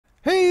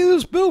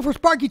this is Bill for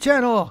Sparky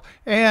channel,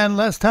 and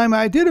last time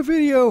I did a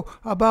video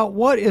about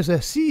what is a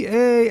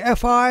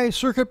CAFI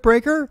circuit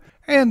breaker,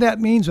 and that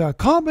means a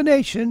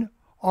combination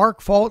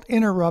arc fault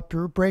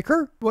interrupter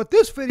breaker. What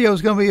this video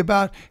is going to be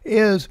about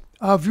is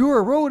a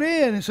viewer wrote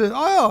in and said,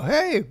 oh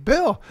hey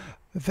Bill,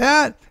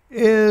 that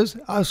is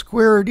a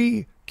square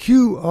D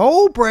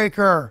QO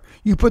breaker.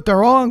 You put the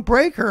wrong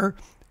breaker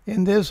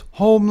in this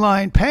home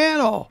line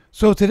panel.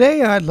 So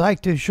today I'd like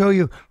to show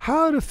you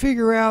how to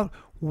figure out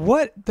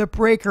what the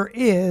breaker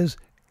is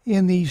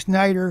in the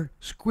Schneider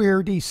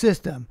square D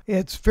system.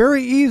 It's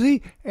very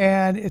easy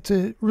and it's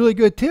a really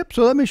good tip,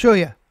 so let me show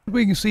you.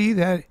 We can see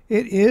that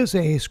it is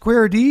a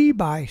square D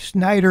by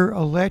Schneider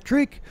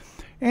Electric,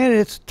 and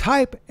it's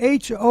type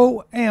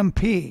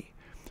HOMP.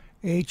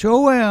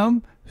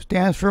 HOM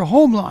stands for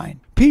home line.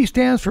 P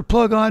stands for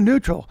plug-on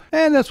neutral,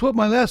 and that's what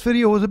my last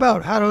video was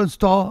about, how to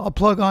install a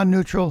plug-on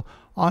neutral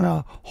on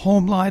a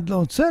home line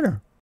load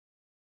center.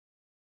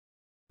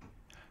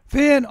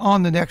 Then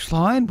on the next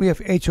line we have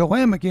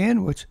HOM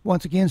again, which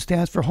once again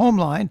stands for home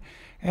line,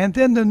 and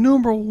then the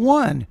numeral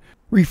 1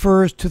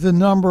 refers to the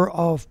number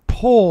of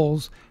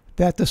poles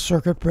that the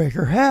circuit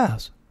breaker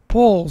has.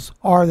 Poles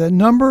are the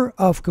number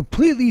of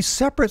completely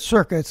separate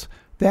circuits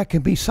that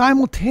can be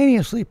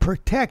simultaneously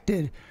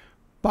protected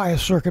by a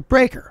circuit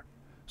breaker.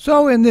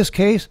 So in this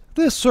case,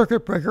 this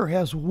circuit breaker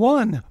has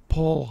 1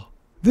 pole.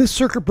 This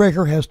circuit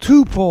breaker has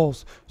 2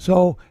 poles,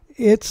 so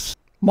its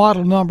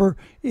model number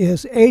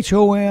is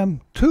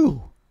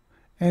HOM2,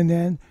 and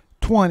then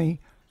 20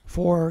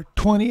 for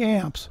 20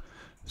 amps.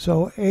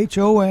 So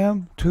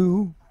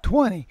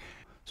HOM220.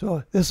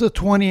 So this is a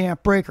 20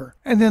 amp breaker.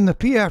 And then the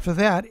P after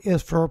that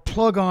is for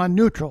plug-on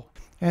neutral.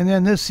 And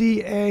then the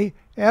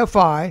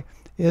CAFI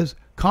is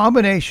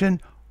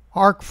combination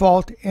arc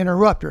fault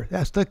interrupter.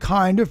 That's the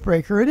kind of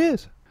breaker it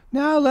is.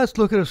 Now let's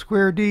look at a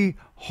square D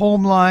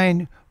home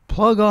line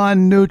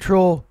plug-on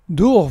neutral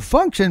dual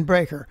function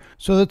breaker.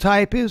 So the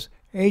type is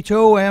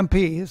HOMP.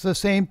 It's the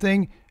same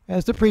thing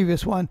as the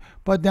previous one,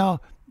 but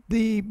now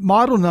the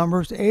model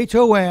numbers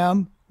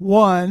HOM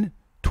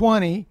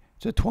 120,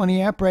 it's a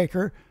 20 amp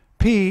breaker,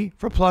 P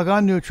for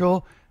plug-on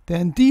neutral,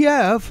 then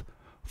DF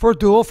for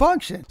dual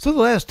function. So the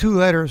last 2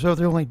 letters are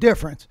the only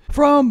difference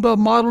from the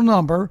model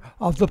number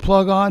of the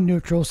plug-on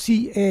neutral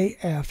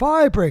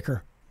CAFI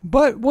breaker.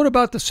 But what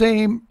about the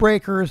same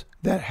breakers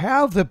that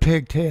have the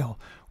pigtail?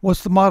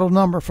 What's the model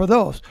number for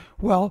those?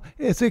 Well,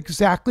 it's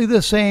exactly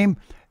the same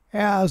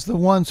as the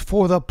ones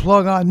for the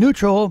plug-on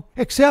neutral,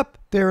 except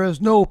there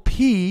is no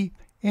P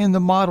in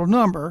the model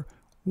number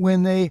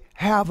when they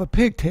have a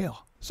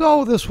pigtail.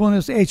 So this one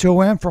is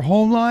HOM for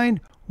home line,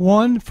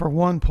 1 for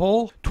 1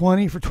 pole,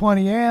 20 for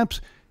 20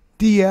 amps,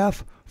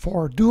 DF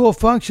for dual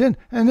function,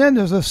 and then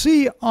there's a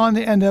C on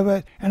the end of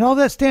it, and all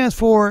that stands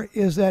for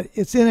is that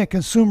it's in a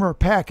consumer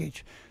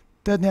package.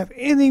 Doesn't have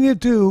anything to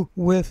do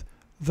with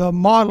the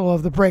model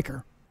of the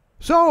breaker.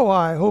 So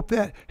I hope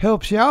that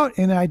helps you out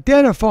in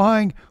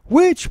identifying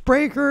which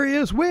breaker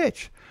is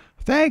which.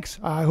 Thanks.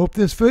 I hope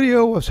this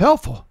video was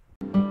helpful.